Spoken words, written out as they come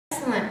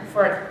excellent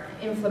for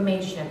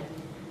inflammation.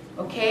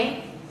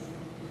 Okay?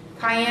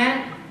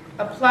 Cayenne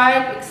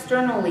applied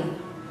externally.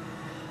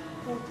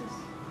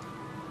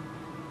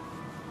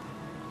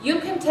 You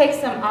can take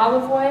some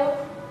olive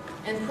oil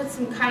and put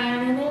some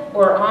cayenne in it,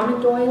 or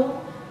almond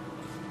oil.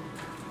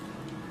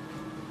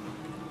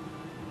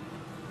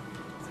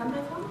 Is that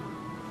my phone?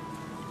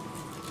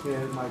 Yeah,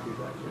 it might be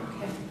that, yeah.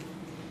 Okay.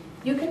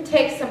 You can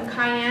take some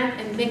cayenne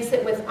and mix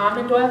it with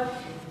almond oil.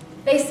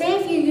 They say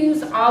if you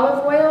use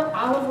olive oil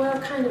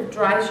kind of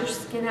dries your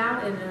skin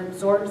out and it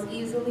absorbs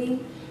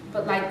easily.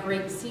 But like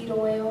grapeseed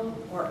oil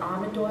or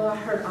almond oil, I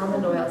heard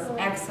almond oil is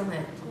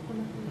excellent.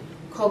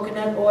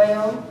 Coconut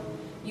oil.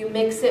 You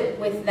mix it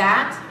with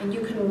that and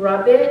you can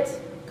rub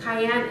it.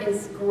 Cayenne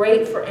is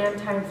great for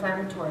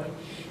anti-inflammatory.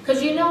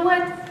 Because you know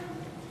what?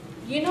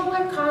 You know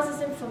what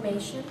causes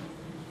inflammation?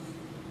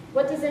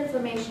 What does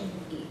inflammation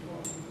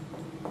equal?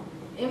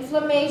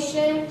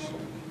 Inflammation,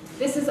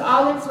 this is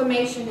all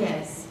inflammation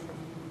is.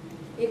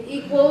 It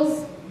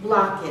equals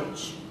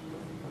blockage.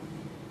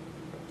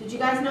 Did you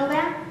guys know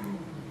that?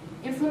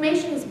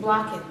 Inflammation is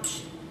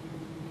blockage.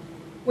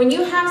 When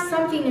you have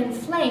something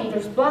inflamed,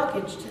 there's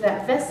blockage to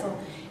that vessel.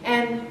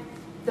 And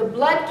the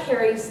blood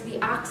carries the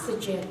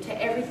oxygen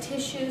to every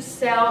tissue,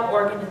 cell,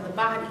 organ in the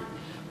body.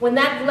 When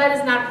that blood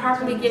is not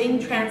properly getting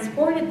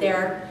transported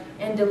there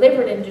and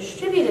delivered and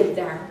distributed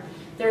there,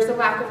 there's a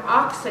lack of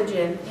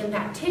oxygen in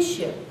that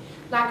tissue.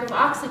 Lack of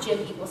oxygen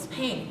equals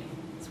pain.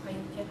 That's why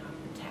you get a heart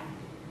attack.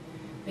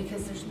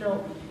 Because there's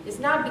no, it's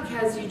not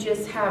because you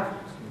just have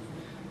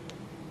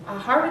a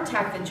heart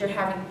attack that you're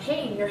having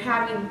pain. You're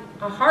having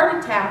a heart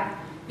attack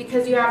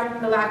because you're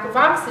having the lack of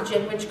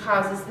oxygen, which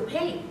causes the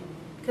pain.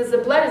 Because the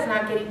blood is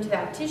not getting to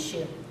that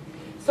tissue.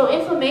 So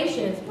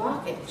inflammation is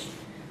blockage.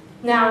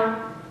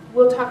 Now,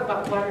 we'll talk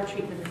about water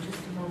treatment in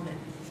just a moment.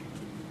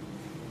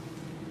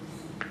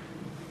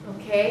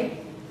 Okay?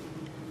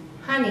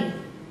 Honey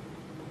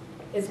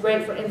is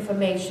great for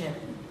inflammation.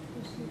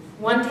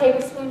 1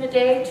 tablespoon a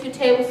day, 2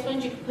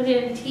 tablespoons, you can put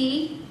it in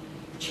tea.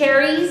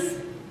 Cherries,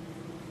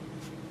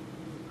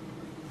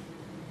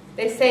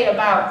 they say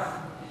about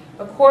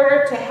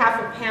 1/4 to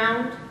 1/2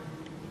 pound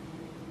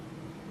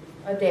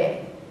a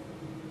day,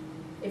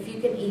 if you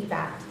can eat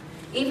that.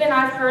 Even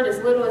I've heard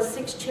as little as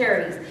 6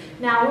 cherries.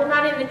 Now, we're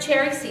not in the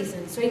cherry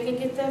season, so you can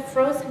get the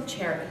frozen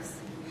cherries.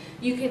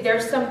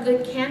 There's some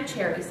good canned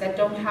cherries that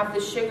don't have the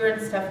sugar and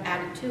stuff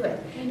added to it.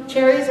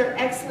 Cherries are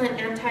excellent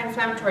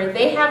anti-inflammatory.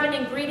 They have an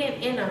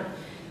ingredient in them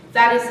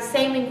that is the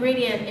same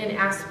ingredient in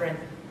aspirin.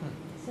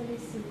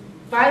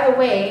 By the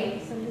way,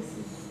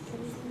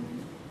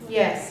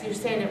 yes, you're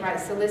saying it right,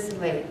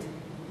 salicylate.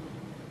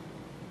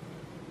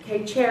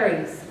 Okay,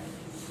 cherries.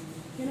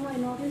 You know, I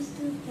noticed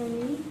for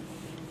me,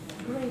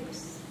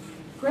 grapes.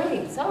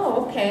 Grapes,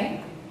 oh,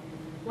 okay.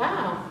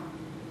 Wow.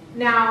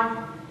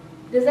 Now,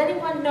 does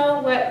anyone know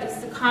what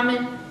is the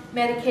common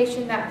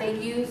medication that they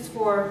use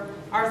for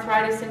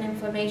arthritis and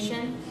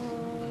inflammation?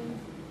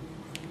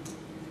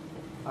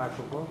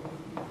 Alcohol.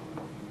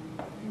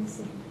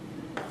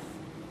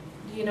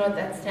 Do you know what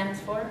that stands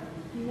for?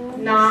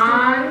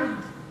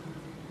 Non-steroidal.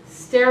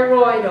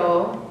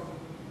 Non-steroidal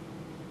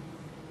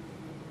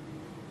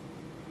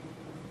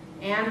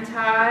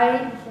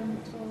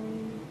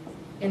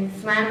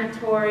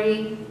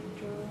anti-inflammatory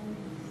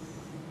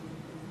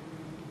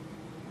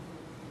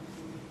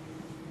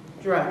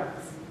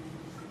drugs.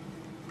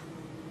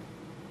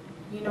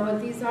 You know what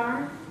these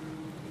are?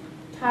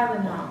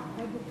 Tylenol,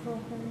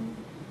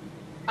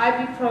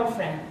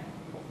 ibuprofen,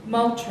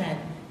 Motrin,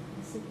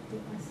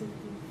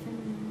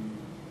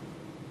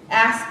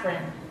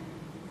 aspirin.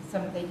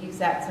 They use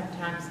that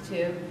sometimes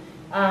too.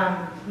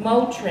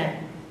 Motrin.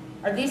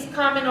 Are these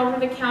common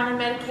over-the-counter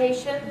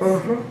medications?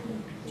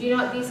 Do you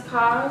know what these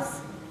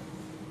cause?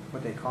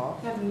 What they call?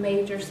 They have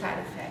major side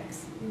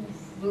effects.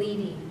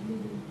 Bleeding,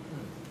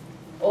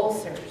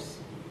 ulcers,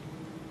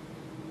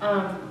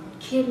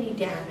 kidney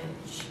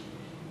damage,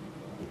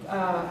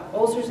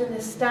 ulcers in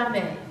the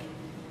stomach,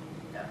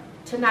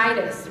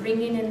 tinnitus,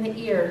 ringing in the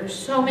ear. There's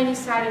so many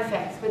side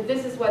effects, but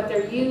this is what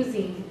they're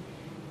using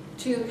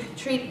to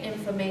treat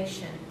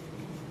inflammation.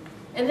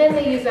 And then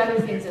they use other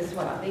things as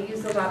well. They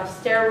use a lot of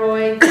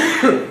steroids.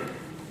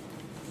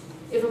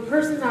 If a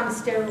person's on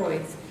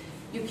steroids,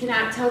 you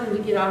cannot tell them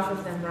to get off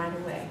of them right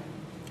away.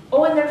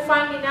 Oh, and they're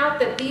finding out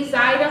that these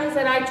items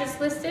that I just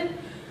listed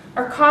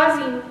are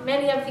causing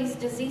many of these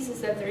diseases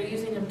that they're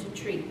using them to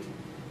treat.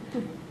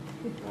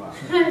 Wow.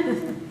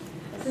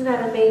 Isn't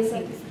that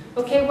amazing?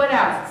 Okay, what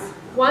else?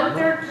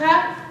 1/3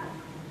 cup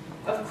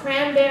of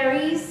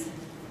cranberries.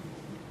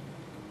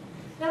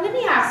 Now let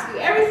me ask you,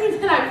 everything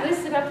that I've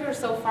listed up here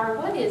so far,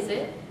 what is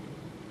it?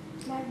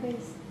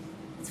 Plant-based.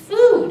 It's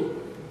food.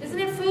 Isn't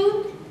it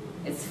food?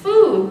 It's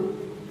food.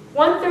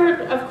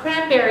 1/3 of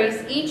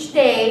cranberries each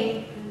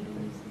day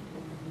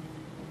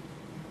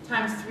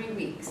times 3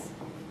 weeks.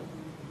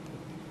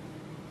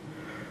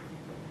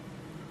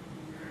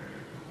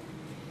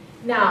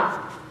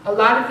 Now, a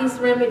lot of these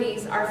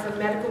remedies are for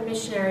medical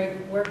missionary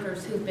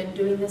workers who've been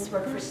doing this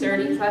work for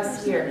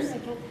 30+ years. I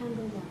can't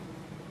handle that.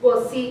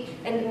 Well, see,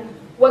 and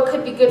what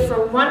could be good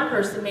for one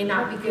person may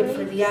not be good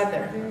for the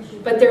other.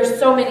 But there's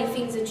so many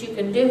things that you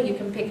can do, you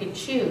can pick and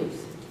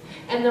choose.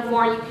 And the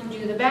more you can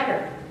do, the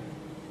better.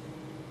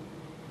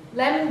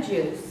 Lemon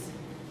juice.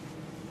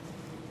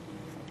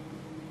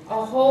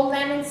 A whole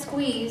lemon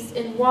squeezed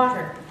in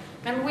water.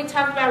 Remember we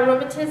talked about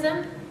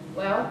rheumatism?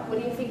 Well,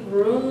 what do you think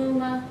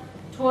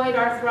rheumatoid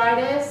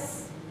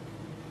arthritis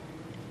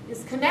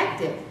is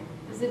connected?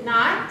 Is it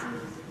not?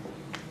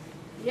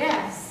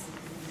 Yes.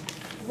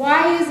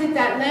 Why is it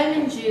that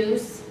lemon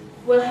juice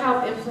will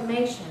help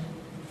inflammation?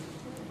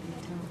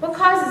 What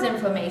causes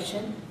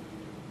inflammation?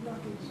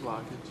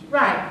 Blockage.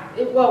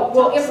 Right.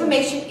 Well,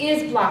 inflammation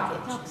is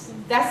blockage.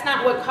 Toxin. That's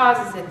not what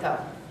causes it, though.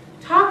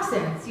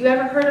 Toxins. You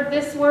ever heard of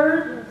this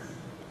word?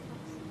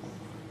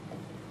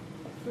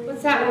 Yes.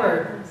 What's that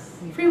word?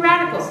 Free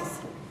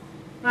radicals.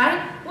 Right?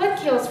 What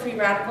kills free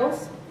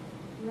radicals?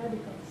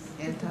 Radicals.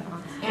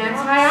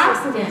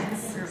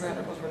 Antioxidants.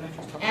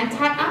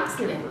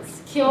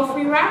 Antioxidants kill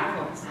free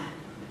radicals.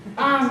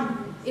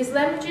 Is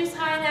lemon juice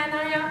high in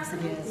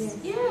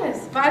antioxidants?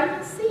 Yes.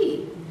 Vitamin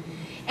C.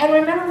 And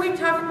remember we were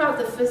talking about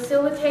the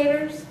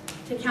facilitators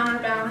to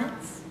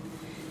counterbalance?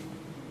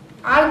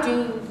 I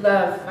do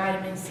love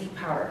vitamin C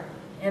powder,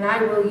 and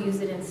I will use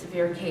it in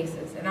severe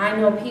cases. And I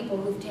know people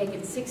who've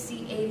taken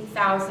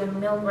 80,000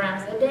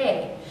 milligrams a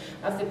day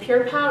of the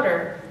pure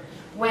powder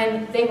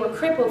when they were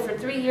crippled for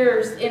 3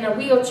 years in a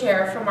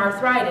wheelchair from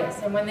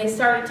arthritis. And when they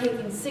started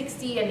taking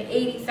 60 and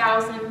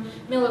 80,000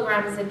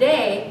 milligrams a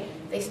day,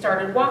 they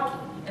started walking,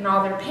 and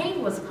all their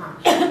pain was gone.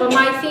 But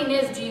my thing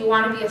is, do you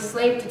want to be a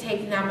slave to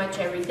taking that much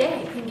every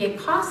day? It can get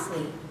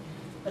costly,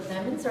 but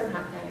lemons are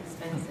not that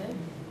expensive.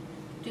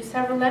 Do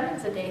several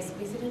lemons a day,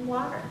 squeeze it in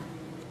water.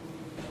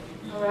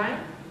 All right?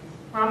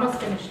 We're almost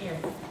finished here.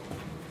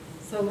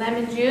 So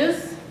lemon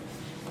juice.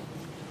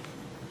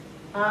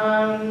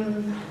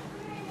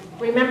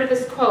 Remember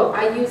this quote,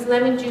 I use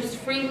lemon juice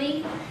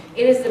freely.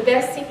 It is the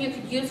best thing you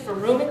could use for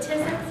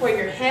rheumatism, for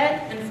your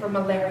head, and for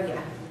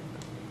malaria.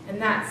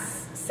 And that's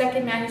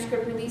second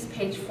manuscript release,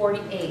 page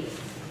 48.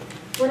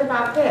 What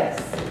about this?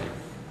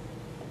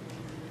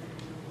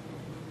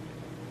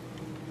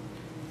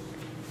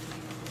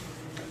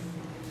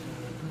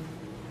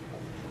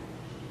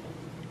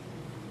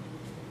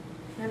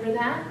 Remember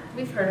that?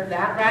 We've heard of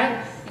that,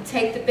 right? You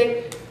take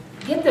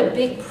get the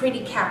big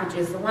pretty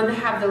cabbages, the one that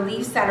have the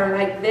leaves that are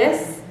like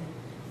this,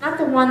 not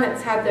the one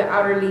that's had the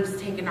outer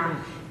leaves taken off.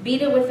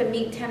 Beat it with a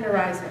meat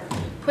tenderizer.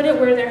 Put it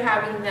where they're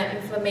having the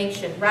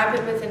inflammation. Wrap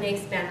it with an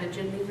ace bandage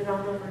and leave it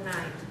on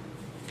overnight.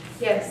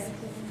 Yes?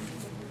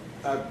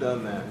 I've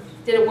done that.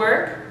 Did it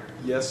work?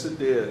 Yes, it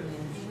did.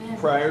 Amen.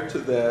 Prior to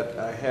that,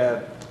 I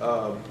had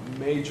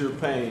major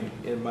pain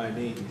in my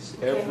knees.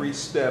 Okay. Every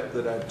step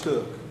that I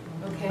took,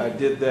 I Okay.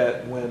 did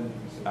that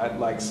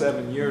like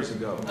 7 years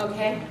ago.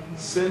 Okay.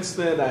 Since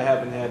then, I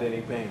haven't had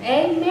any pain.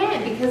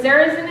 Amen. Because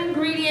there is an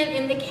ingredient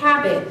in the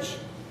cabbage.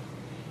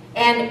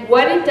 And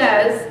what it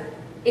does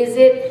is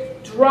it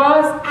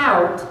draws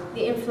out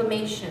the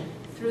inflammation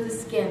through the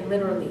skin,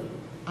 literally.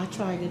 I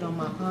tried it on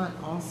my aunt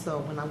also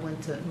when I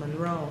went to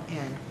Monroe,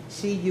 and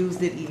she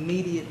used it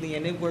immediately,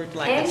 and it worked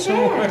like a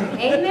charm.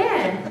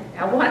 Amen.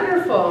 Amen.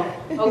 Wonderful.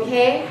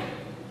 Okay.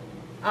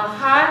 A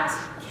hot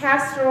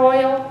castor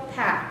oil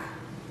pack.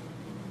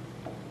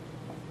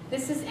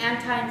 This is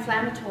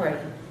anti-inflammatory.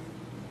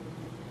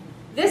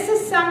 This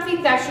is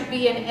something that should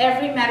be in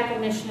every medical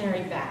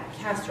missionary bag,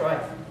 castor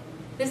oil.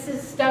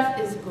 Stuff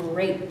is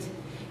great.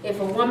 If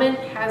a woman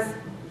has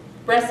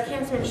breast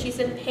cancer and she's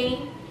in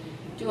pain,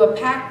 do a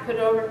pack, put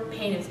it over,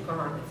 pain is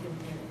gone within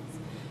minutes.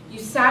 You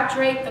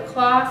saturate the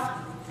cloth,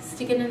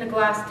 stick it in a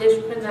glass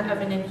dish, put it in the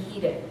oven and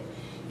heat it.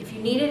 If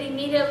you need it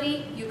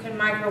immediately, you can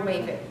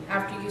microwave it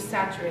after you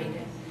saturate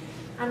it.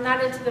 I'm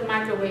not into the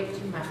microwave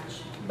too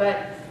much,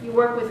 but you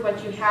work with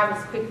what you have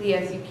as quickly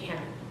as you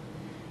can.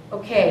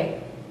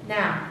 Okay,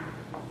 now,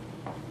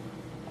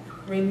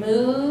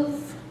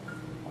 remove,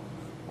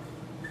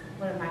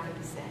 what am I going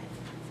to say?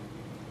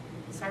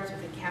 It starts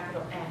with a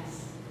capital S.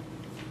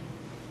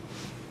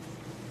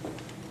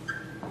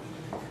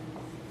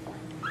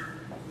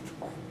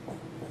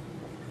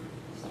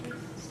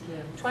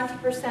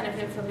 20% of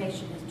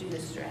inflammation is due to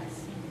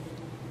stress.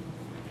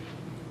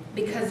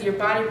 Because your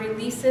body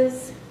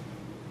releases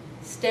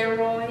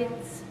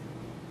steroids,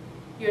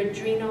 your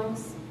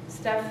adrenals,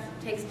 stuff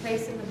takes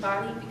place in the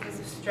body because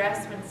of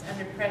stress when it's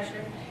under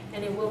pressure,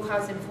 and it will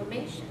cause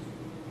inflammation.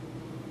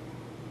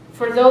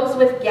 For those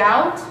with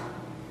gout,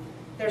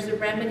 there's a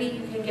remedy.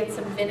 You can get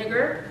some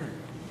vinegar.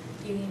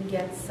 You can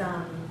get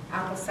some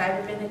apple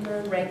cider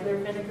vinegar, regular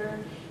vinegar,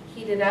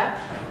 heat it up,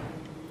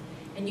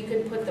 and you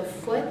can put the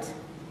foot,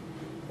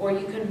 or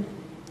you can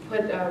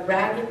put a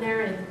rag in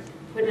there and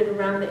put it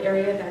around the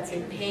area that's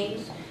in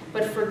pain.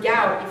 But for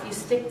gout, if you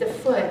stick the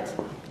foot,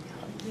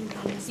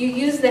 you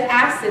use the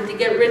acid to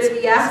get rid of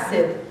the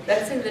acid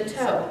that's in the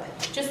toe.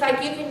 Just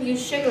like you can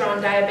use sugar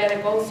on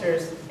diabetic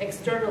ulcers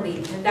externally,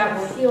 and that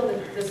will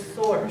heal the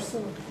source.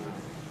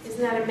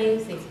 Isn't that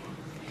amazing?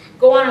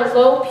 Go on a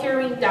low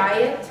purine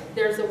diet.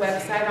 There's a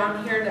website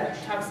on here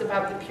that talks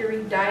about the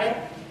purine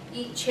diet.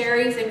 eat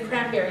cherries and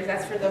cranberries.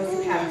 That's for those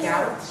who have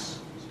gout.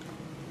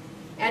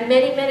 And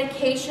many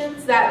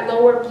medications that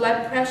lower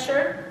blood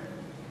pressure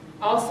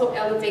also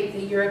elevate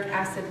the uric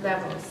acid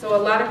levels. So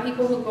a lot of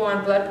people who go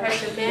on blood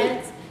pressure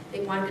meds,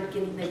 they wind up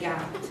getting the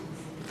gout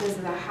because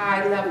of the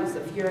high levels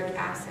of uric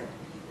acid.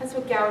 That's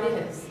what gout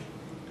is,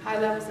 high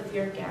levels of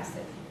uric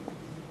acid.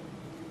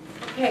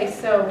 Okay,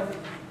 so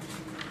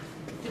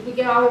did we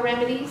get all the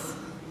remedies?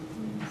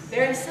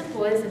 Very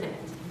simple, isn't it?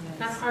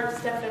 Not hard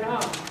stuff at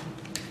all.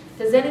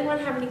 Does anyone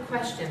have any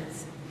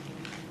questions?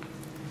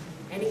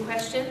 Any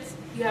questions?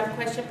 You have a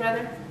question,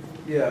 brother?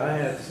 Yeah, I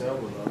had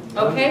several of them.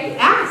 Okay,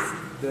 ask.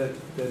 The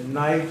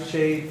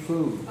nightshade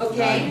food.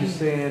 Okay. Now, you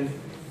saying,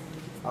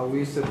 are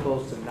we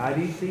supposed to not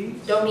eat these?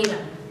 Don't eat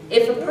them.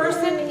 If a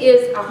person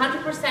is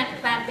 100%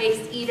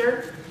 plant-based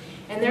eater,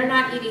 and they're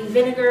not eating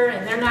vinegar,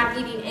 and they're not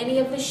eating any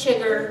of the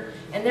sugar,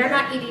 and they're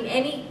not eating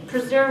any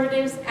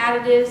preservatives,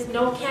 additives,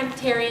 no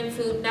Camptarian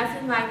food,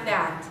 nothing like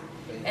that,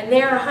 and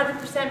they're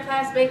 100%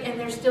 plant-based, and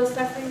they're still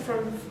suffering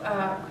from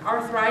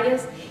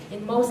arthritis,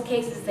 in most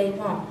cases they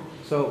won't.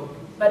 So,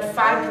 But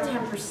 5 to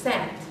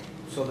 10%.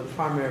 so the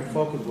primary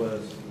focus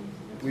was,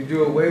 we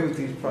do away with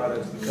these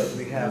products because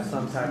we have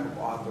some type of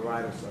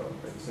arthritis or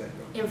etc.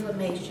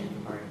 Inflammation.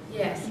 All right.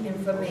 Yes,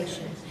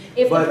 inflammation.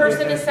 If the But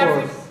person is as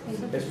far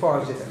suffering... as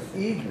far as just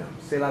eating them,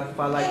 say like if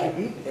I like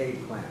to eat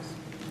eggplants,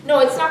 No,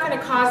 it's not going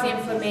to cause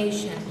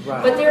inflammation.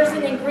 Right. But there's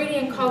an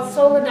ingredient called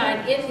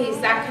solanine in these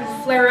that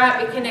can flare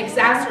up. It can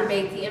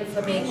exacerbate the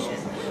inflammation.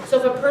 So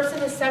if a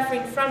person is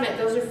suffering from it,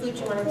 those are foods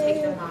you want to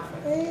take them off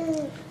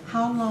of.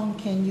 How long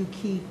can you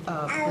keep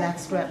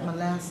blackstrap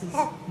molasses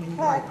when you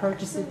like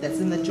purchase it that's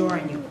in the jar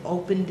and you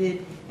opened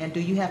it? And do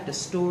you have to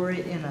store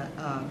it in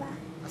a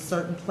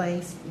certain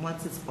place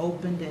once it's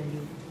opened and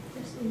you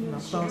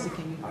close it?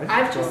 Can you?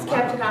 I've just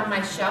kept it on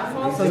my shelf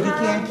all So the you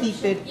time. can't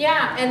keep it.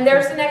 Yeah, and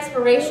there's an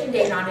expiration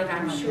date on it,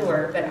 I'm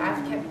sure, but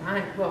I've kept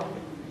mine. Well,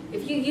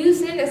 if you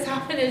use it as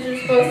often as you're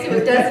supposed to,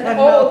 it doesn't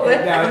hold.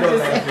 It yeah, I know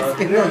that.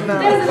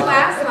 doesn't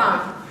last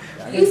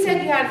long. You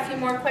said you had a few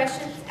more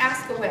questions?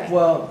 Ask away.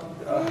 Well,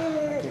 I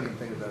can't even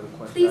think of the other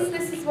question. Please,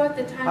 this is what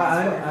the time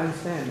I is for.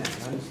 understand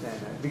that. I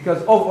understand that. Because,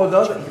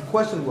 the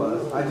question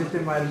was, I just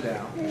didn't write it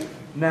down.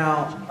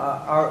 Now,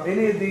 are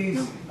any of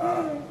these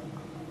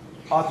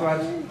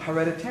arthritis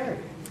hereditary?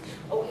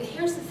 Oh,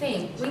 here's the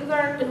thing. We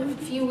learned a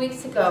few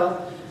weeks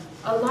ago,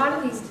 a lot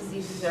of these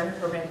diseases are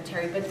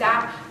hereditary,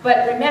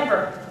 but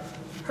remember,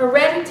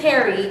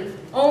 hereditary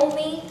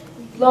only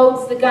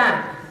loads the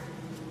gun.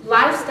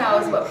 Lifestyle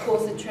is what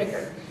pulls the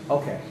trigger.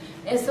 Okay.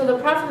 And so the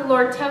prophet of the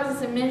Lord tells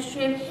us in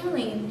Ministry of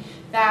Healing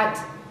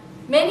that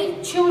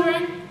many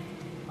children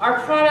are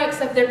products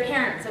of their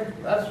parents,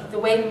 of the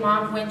way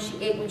mom, when she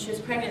ate when she was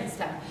pregnant and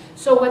stuff.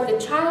 So what the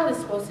child is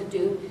supposed to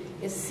do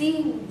is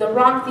see the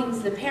wrong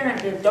things the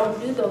parent did, don't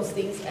do those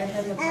things, and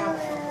then the problem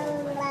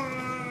will go away.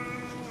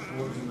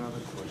 What was another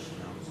question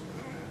I was going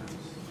to ask?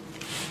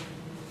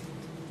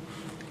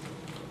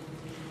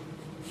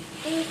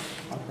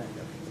 I think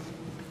that's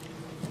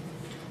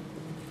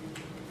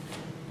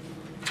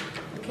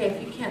Okay,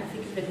 if you can't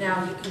think of it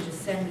now, you can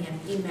just send me an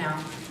email.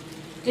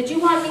 Did you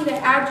want me to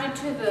add you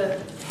to the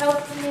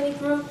health committee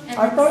group? And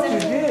I thought you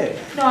send- did.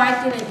 No,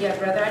 I didn't yet,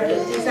 brother. I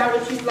didn't. Is that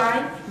what you'd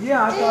like?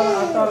 Yeah, I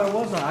thought it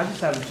was on. I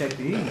just haven't checked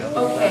the email.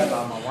 Okay.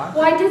 About my wife.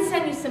 Well, I did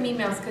send you some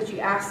emails because you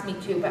asked me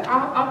to, but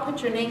I'll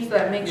put your name so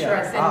that I make sure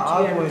I send it to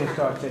I'll you go every ahead and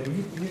time. start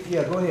checking.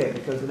 Yeah, go ahead,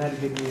 because then I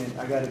get me in.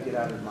 I got to get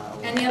out of my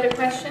own. Any other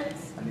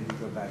questions? I need to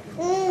go back and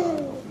start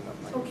opening up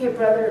my. Okay,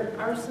 brother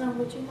Arsenal,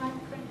 would you mind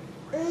praying?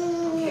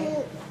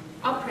 Okay,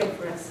 I'll pray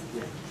for us.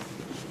 Yeah.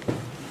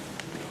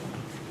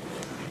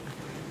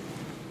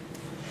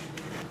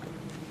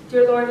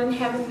 Dear Lord in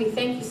heaven, we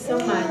thank you so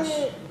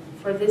much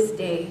for this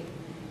day.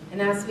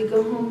 And as we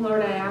go home,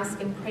 Lord, I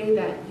ask and pray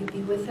that you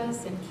be with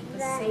us and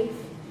keep us safe.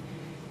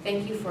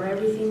 Thank you for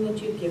everything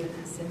that you've given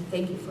us, and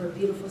thank you for a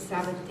beautiful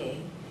Sabbath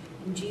day.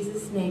 In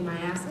Jesus' name, I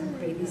ask and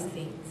pray these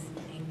things.